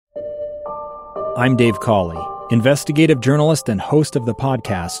I'm Dave Cawley, investigative journalist and host of the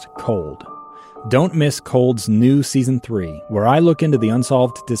podcast Cold. Don't miss Cold's new Season 3, where I look into the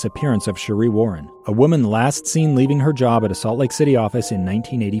unsolved disappearance of Sheree Warren, a woman last seen leaving her job at a Salt Lake City office in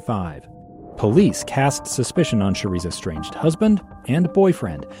 1985. Police cast suspicion on Sheree's estranged husband and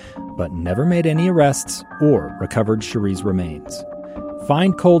boyfriend, but never made any arrests or recovered Sheree's remains.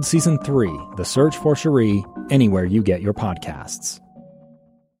 Find Cold Season 3, The Search for Sheree, anywhere you get your podcasts.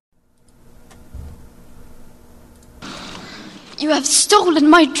 You have stolen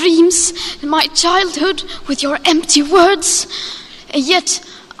my dreams and my childhood with your empty words, and yet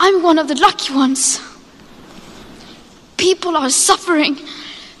I'm one of the lucky ones. People are suffering.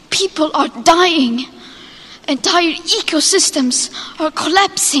 People are dying. Entire ecosystems are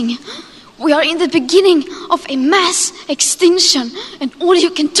collapsing. We are in the beginning of a mass extinction, and all you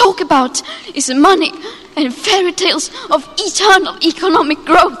can talk about is money and fairy tales of eternal economic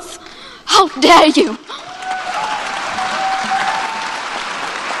growth. How dare you!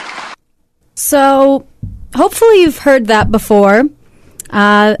 So, hopefully you've heard that before.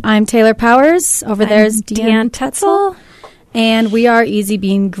 I'm Taylor Powers. Over there's Deanne Tetzel. And we are Easy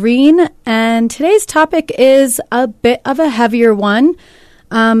Being Green. And today's topic is a bit of a heavier one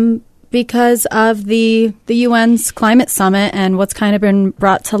because of the UN's climate summit and what's kind of been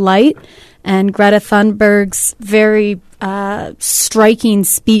brought to light. And Greta Thunberg's very striking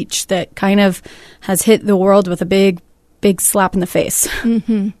speech that kind of has hit the world with a big slap in the face.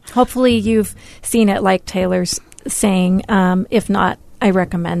 Mm-hmm. Hopefully you've seen it like Taylor's saying. If not, I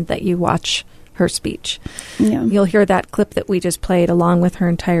recommend that you watch her speech. Yeah. You'll hear that clip that we just played along with her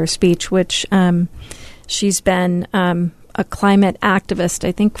entire speech, which she's been a climate activist,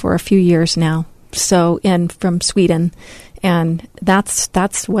 I think, for a few years now. So, and from Sweden. And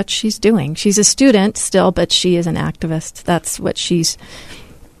that's what she's doing. She's a student still, but she is an activist. That's what she's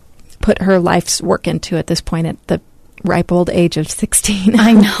put her life's work into at this point at the ripe old age of 16.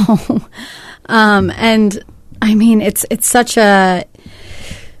 I know. And I mean, it's such a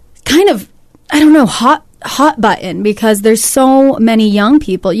kind of, I don't know, hot button because there's so many young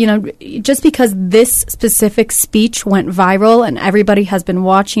people, just because this specific speech went viral and everybody has been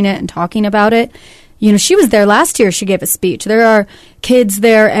watching it and talking about it. She was there last year. She gave a speech. There are kids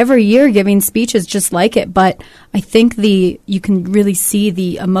there every year giving speeches just like it. But I think you can really see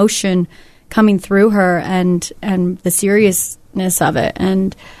the emotion coming through her and the seriousness of it.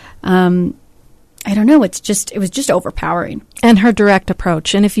 And I don't know, it was just overpowering. And her direct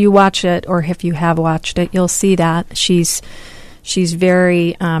approach. And if you watch it, or if you have watched it, you'll see that she's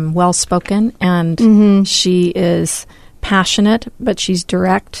very well-spoken, and she is passionate, but she's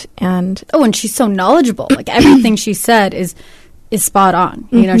direct. And she's so knowledgeable. Like everything she said is spot on.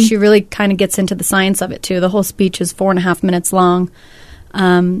 She really kind of gets into the science of it too. The whole speech is 4.5 minutes long.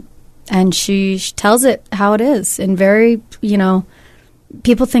 And she tells it how it is. And very,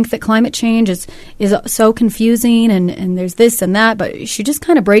 people think that climate change is so confusing and there's this and that, but she just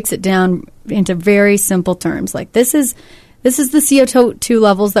kind of breaks it down into very simple terms. Like this is the CO2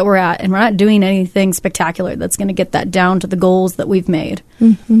 levels that we're at, and we're not doing anything spectacular that's going to get that down to the goals that we've made.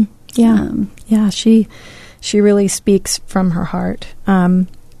 Mm-hmm. Yeah. She really speaks from her heart.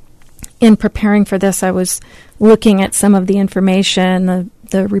 In preparing for this, I was looking at some of the information,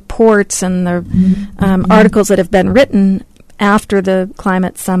 the reports and the articles that have been written after the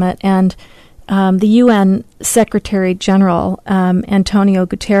climate summit, and the UN Secretary General Antonio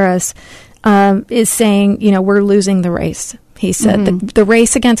Guterres is saying, we're losing the race. He said the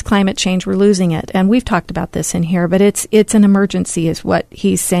race against climate change, we're losing it, and we've talked about this in here, but it's an emergency, is what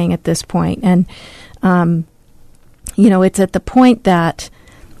he's saying at this point, and it's at the point that,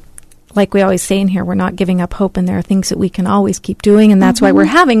 like we always say in here, we're not giving up hope, and there are things that we can always keep doing, and that's why we're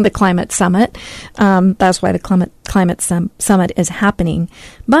having the climate summit. That's why the climate summit is happening.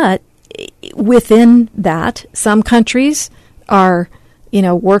 But within that, some countries are,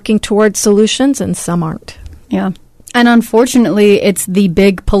 working towards solutions, and some aren't. Yeah. And unfortunately, it's the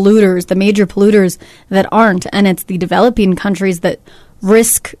big polluters, the major polluters that aren't, and it's the developing countries that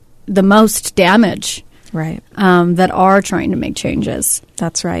risk the most damage. Right. That are trying to make changes.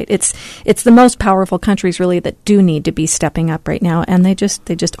 That's right. It's the most powerful countries really that do need to be stepping up right now, and they just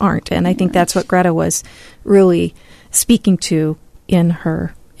aren't. And I think that's what Greta was really speaking to in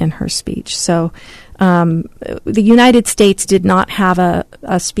her speech. So the United States did not have a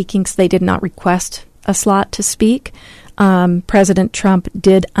speaking. They did not request a slot to speak. President Trump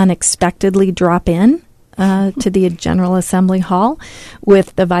did unexpectedly drop in to the General Assembly Hall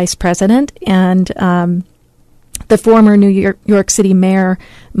with the Vice President, and The former New York City Mayor,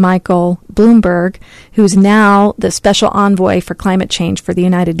 Michael Bloomberg, who's now the special envoy for climate change for the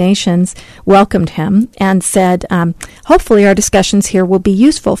United Nations, welcomed him and said, hopefully our discussions here will be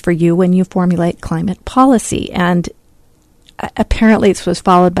useful for you when you formulate climate policy. And apparently this was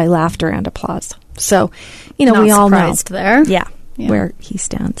followed by laughter and applause. So, we all know there. Yeah, where he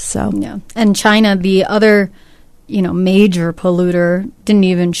stands. So yeah. And China, the other, major polluter, didn't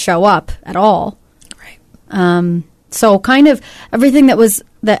even show up at all. So kind of everything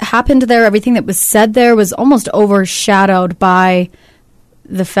that happened there, everything that was said there was almost overshadowed by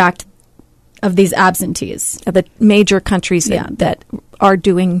the fact of these absentees. The major countries that are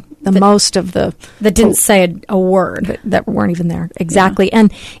doing the most of the... That didn't say a word. That weren't even there. Exactly. Yeah.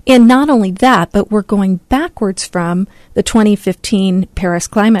 And not only that, but we're going backwards from the 2015 Paris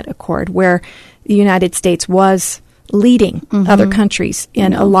Climate Accord, where the United States was leading other countries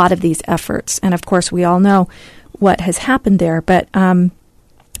in a lot of these efforts. And of course, we all know what has happened there. But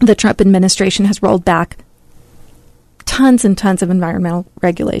the Trump administration has rolled back tons and tons of environmental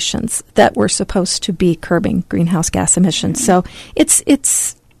regulations that were supposed to be curbing greenhouse gas emissions. So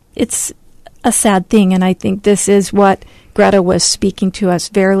it's a sad thing. And I think this is what Greta was speaking to us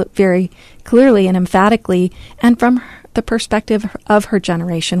very, very clearly and emphatically, and from the perspective of her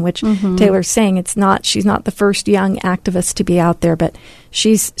generation, which Taylor's saying she's not the first young activist to be out there, but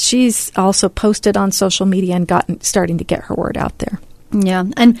she's also posted on social media and starting to get her word out there. Yeah,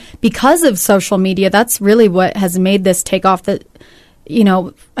 and because of social media, that's really what has made this take off. That,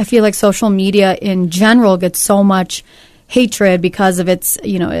 I feel like social media in general gets so much hatred because of its,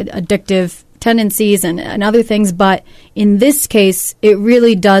 addictive tendencies and other things. But in this case, it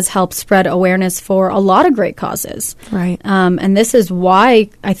really does help spread awareness for a lot of great causes. Right. And this is why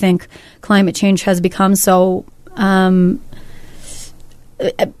I think climate change has become so,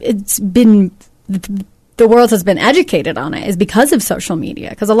 it's been, the world has been educated on it, is because of social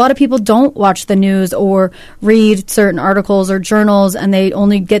media. Because a lot of people don't watch the news or read certain articles or journals, and they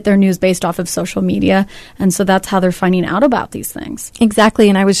only get their news based off of social media. And so that's how they're finding out about these things. Exactly.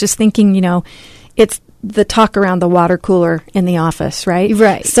 And I was just thinking, it's the talk around the water cooler in the office, right?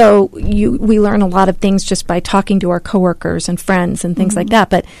 Right. So we learn a lot of things just by talking to our coworkers and friends and things like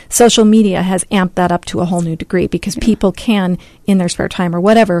that. But social media has amped that up to a whole new degree, because people can, in their spare time or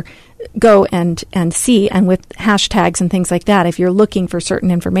whatever, go and see. And with hashtags and things like that, if you're looking for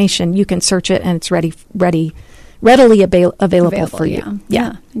certain information, you can search it and it's readily available for you.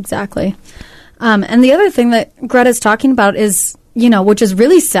 Yeah, exactly. And the other thing that Greta's talking about is, which is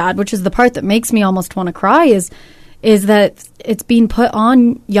really sad, which is the part that makes me almost want to cry, is that it's being put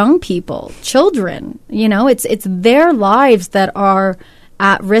on young people, children. It's their lives that are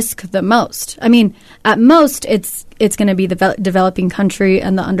at risk the most. I mean, at most, it's going to be the developing country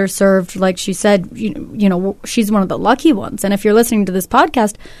and the underserved. Like she said, she's one of the lucky ones. And if you're listening to this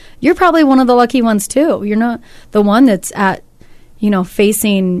podcast, you're probably one of the lucky ones too. You're not the one that's at,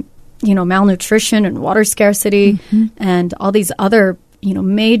 facing malnutrition and water scarcity and all these other,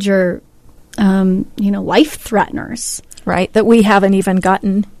 major, life threateners. Right, that we haven't even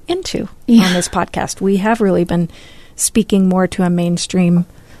gotten into on this podcast. We have really been speaking more to a mainstream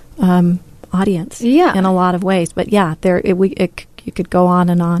audience in a lot of ways. But yeah, you could go on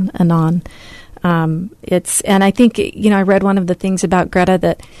and on and on. And I think, I read one of the things about Greta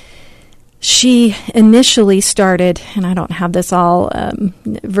that she initially started, and I don't have this all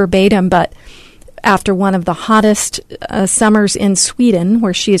verbatim, but after one of the hottest summers in Sweden,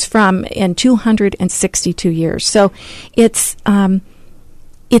 where she is from, in 262 years. So it's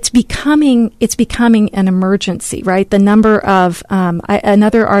becoming an emergency, right? The number of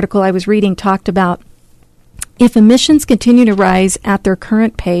another article I was reading talked about, if emissions continue to rise at their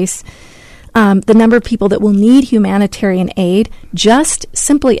current pace, the number of people that will need humanitarian aid just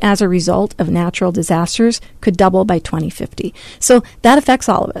simply as a result of natural disasters could double by 2050. So that affects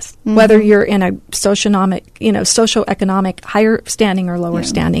all of us, whether you're in a socioeconomic higher standing or lower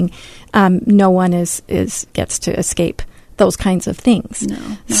standing. No one gets to escape those kinds of things.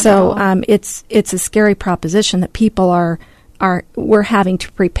 No, so it's a scary proposition that people we're having to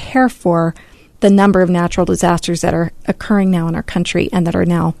prepare for the number of natural disasters that are occurring now in our country and that are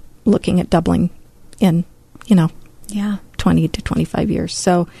now looking at doubling in 20 to 25 years.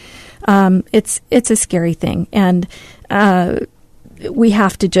 So it's a scary thing, and we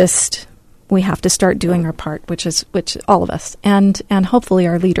have to start doing our part, which all of us, and hopefully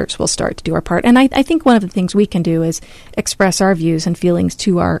our leaders will start to do our part. And I think one of the things we can do is express our views and feelings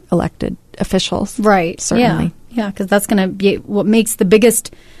to our elected officials. Right. Certainly. Yeah, because that's going to be what makes the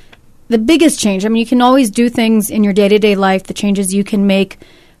biggest change. I mean, you can always do things in your day-to-day life, the changes you can make,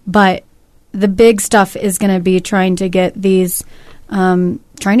 but the big stuff is going to be trying to get these, trying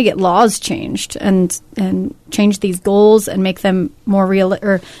to get laws changed and change these goals and make them more real,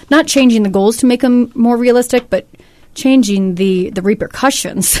 or not changing the goals to make them more realistic, but changing the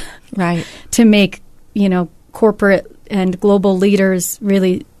repercussions, right, to make, corporate and global leaders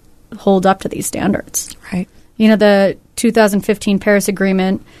really hold up to these standards. Right. The 2015 Paris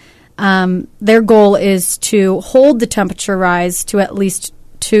Agreement, their goal is to hold the temperature rise to at least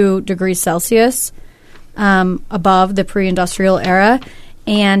 2 degrees Celsius above the pre-industrial era.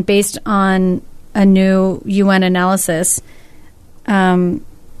 And based on a new UN analysis, we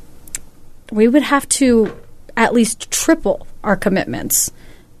would have to at least triple our commitments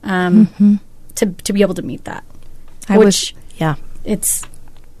to be able to meet that.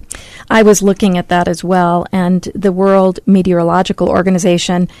 I was looking at that as well, and the World Meteorological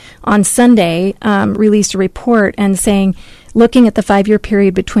Organization on Sunday released a report and saying, looking at the 5-year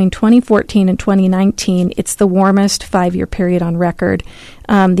period between 2014 and 2019, it's the warmest 5-year period on record.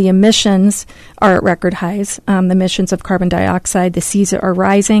 The emissions are at record highs. The emissions of carbon dioxide, the seas are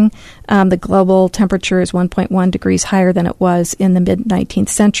rising. The global temperature is 1.1 degrees higher than it was in the mid-19th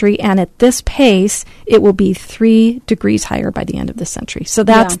century. And at this pace, it will be 3 degrees higher by the end of the century. So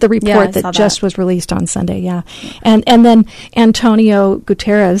that's the report that just was released on Sunday, And then Antonio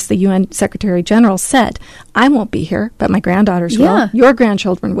Guterres, the UN Secretary General, said, I won't be here, but my granddaughters will. Your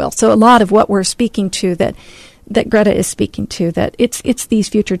grandchildren will. So a lot of what we're speaking to that Greta is speaking to, that it's these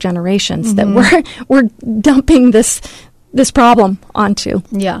future generations that we're dumping this problem onto.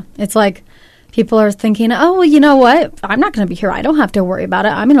 Yeah, it's like people are thinking, oh, well, you know what? I'm not going to be here. I don't have to worry about it.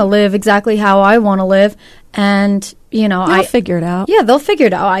 I'm going to live exactly how I want to live, and they'll figure it out. Yeah, they'll figure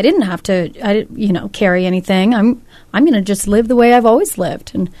it out. I didn't have to, carry anything. I'm going to just live the way I've always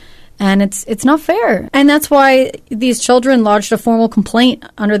lived, and it's not fair. And that's why these children lodged a formal complaint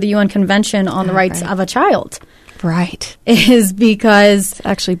under the UN Convention on the Rights of a Child. Right. Is because it's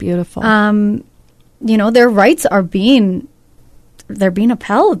actually beautiful. Their rights are they're being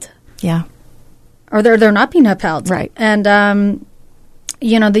upheld. Yeah. Or they're not being upheld. Right. And the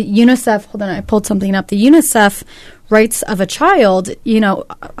UNICEF, hold on, I pulled something up. The UNICEF Rights of a Child,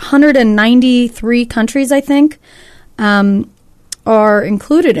 193 countries, I think, are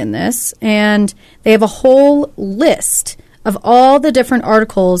included in this, and they have a whole list of all the different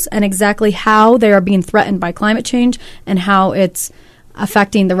articles and exactly how they are being threatened by climate change and how it's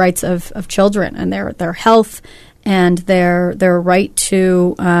affecting the rights of children and their health and their right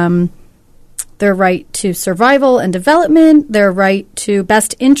to survival and development, their right to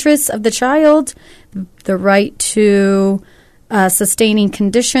best interests of the child, the right to sustaining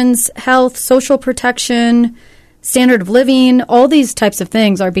conditions, health, social protection, standard of living. All these types of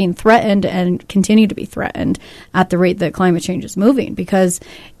things are being threatened and continue to be threatened at the rate that climate change is moving, because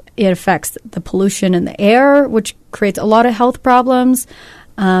it affects the pollution in the air, which creates a lot of health problems.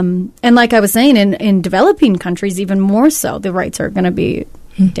 And like I was saying, in developing countries, even more so, the rights are going to be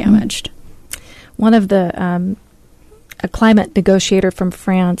damaged. One of the a climate negotiator from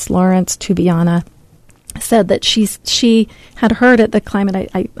France, Laurence Toubiana, said that she had heard at the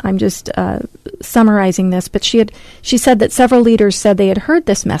climate. I'm just summarizing this, but she said that several leaders said they had heard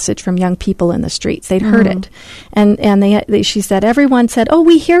this message from young people in the streets. They'd heard it, and she said everyone said, "Oh,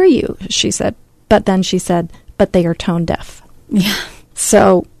 we hear you." She said, but then she said, "But they are tone deaf." Yeah.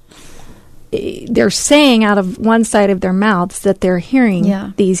 So they're saying out of one side of their mouths that they're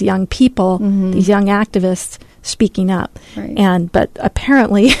hearing these young people, these young activists speaking up, but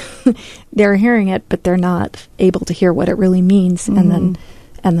apparently they're hearing it, but they're not able to hear what it really means, and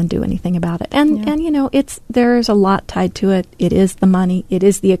then do anything about it. And there's a lot tied to it. It is the money, it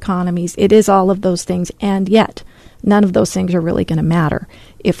is the economies, it is all of those things, and yet none of those things are really going to matter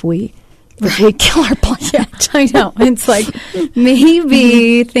if we kill our planet. Yeah, I know. It's like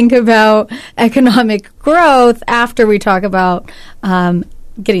maybe think about economic growth after we talk about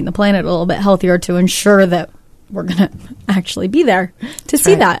getting the planet a little bit healthier to ensure that we're going to actually be there to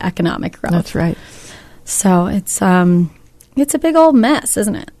see that economic growth. That's right. So it's a big old mess,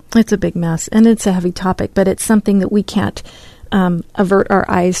 isn't it? It's a big mess, and it's a heavy topic, but it's something that we can't avert our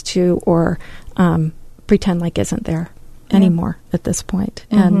eyes to or pretend like isn't there anymore at this point.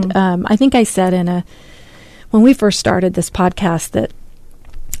 And I think I said when we first started this podcast that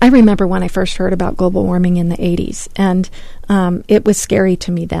I remember when I first heard about global warming in the 80s, and it was scary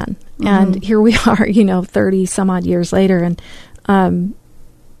to me then. And here we are, 30 some odd years later, and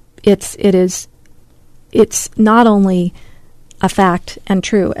it's not only a fact and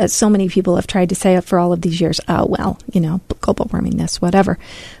true, as so many people have tried to say it for all of these years. Oh, well, global warming, this, whatever.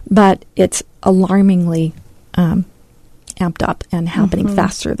 But it's alarmingly amped up and happening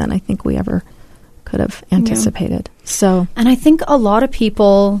faster than I think we ever could have anticipated. So, and I think a lot of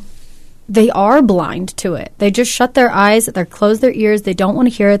people, they are blind to it. They just shut their eyes, they close their ears, they don't want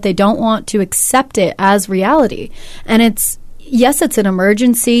to hear it, they don't want to accept it as reality. And yes, it's an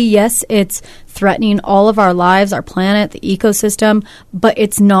emergency. Yes, it's threatening all of our lives, our planet, the ecosystem, but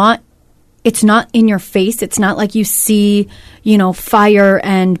it's not in your face. It's not like you see, fire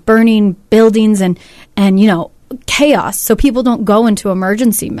and burning buildings and chaos. So people don't go into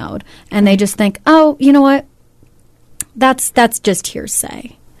emergency mode and they just think, oh, you know what? That's just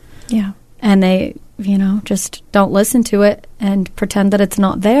hearsay. yeah. And they, just don't listen to it and pretend that it's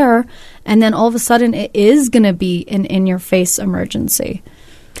not there. And then all of a sudden it is going to be an in-your-face emergency.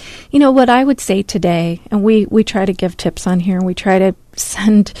 What I would say today, and we try to give tips on here, and we try to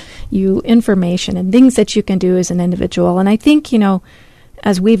send you information and things that you can do as an individual. And I think,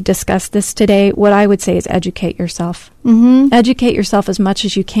 as we've discussed this today, what I would say is educate yourself. Mm-hmm. Educate yourself as much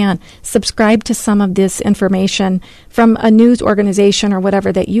as you can. Subscribe to some of this information from a news organization or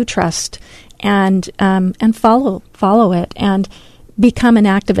whatever that you trust, and follow it, and become an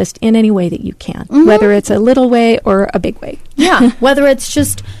activist in any way that you can, whether it's a little way or a big way. Yeah, whether it's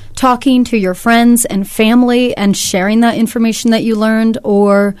just talking to your friends and family and sharing that information that you learned,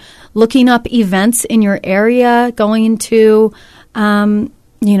 or looking up events in your area, going to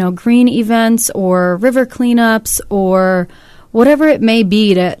green events or river cleanups or whatever it may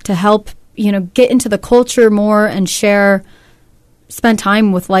be to help, get into the culture more and spend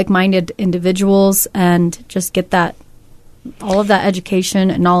time with like-minded individuals and just get all of that education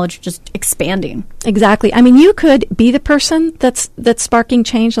and knowledge just expanding. Exactly. I mean, you could be the person that's sparking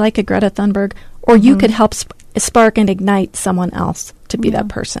change like a Greta Thunberg, or you could help spark and ignite someone else to be that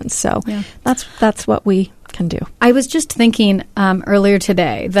person. So that's what we can do. I was just thinking earlier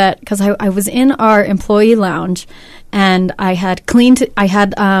today that because I was in our employee lounge and I had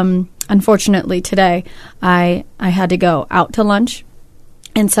unfortunately today I had to go out to lunch.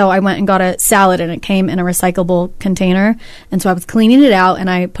 And so I went and got a salad, and it came in a recyclable container. And so I was cleaning it out, and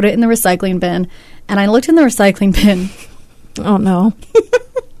I put it in the recycling bin. And I looked in the recycling bin. Oh, no.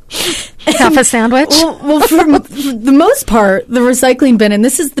 Half a sandwich? Well, for the most part, the recycling bin, and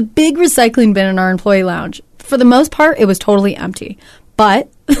this is the big recycling bin in our employee lounge, for the most part, it was totally empty.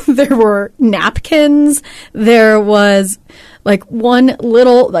 But there were napkins. There was one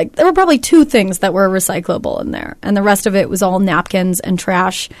little, there were probably 2 things that were recyclable in there. And the rest of it was all napkins and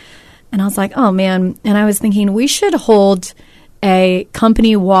trash. And I was like, oh, man. And I was thinking we should hold a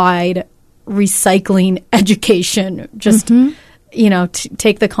company-wide recycling education. Just,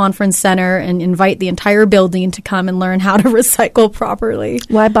 take the conference center and invite the entire building to come and learn how to recycle properly.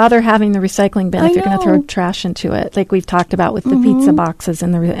 Why bother having the recycling bin if you're going to throw trash into it? Like we've talked about with the pizza boxes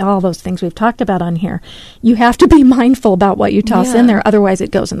and all those things we've talked about on here. You have to be mindful about what you toss in there. Otherwise,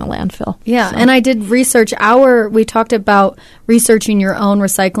 it goes in the landfill. Yeah, so. And I did research. We talked about researching your own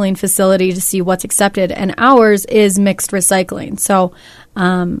recycling facility to see what's accepted. And ours is mixed recycling. So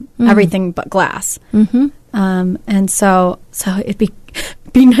everything but glass. Mm-hmm. And so it'd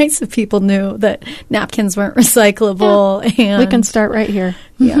be nice if people knew that napkins weren't recyclable. Yeah. And we can start right here.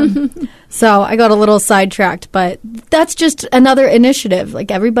 Yeah. So I got a little sidetracked, but that's just another initiative.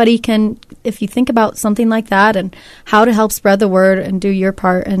 Everybody can, if you think about something like that and how to help spread the word and do your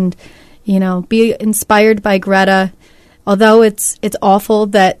part and, be inspired by Greta. Although it's awful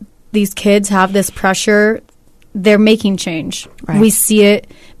that these kids have this pressure, they're making change. Right. We see it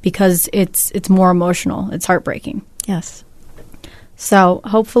because it's more emotional. It's heartbreaking. Yes. So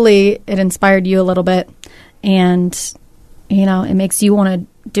hopefully it inspired you a little bit, and it makes you want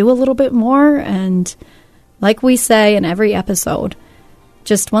to do a little bit more. And like we say in every episode,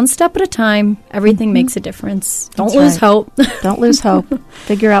 just one step at a time. Everything makes a difference. Don't lose hope. Don't lose hope.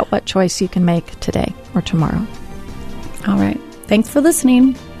 Figure out what choice you can make today or tomorrow. All right. Thanks for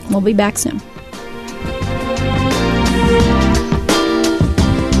listening. We'll be back soon.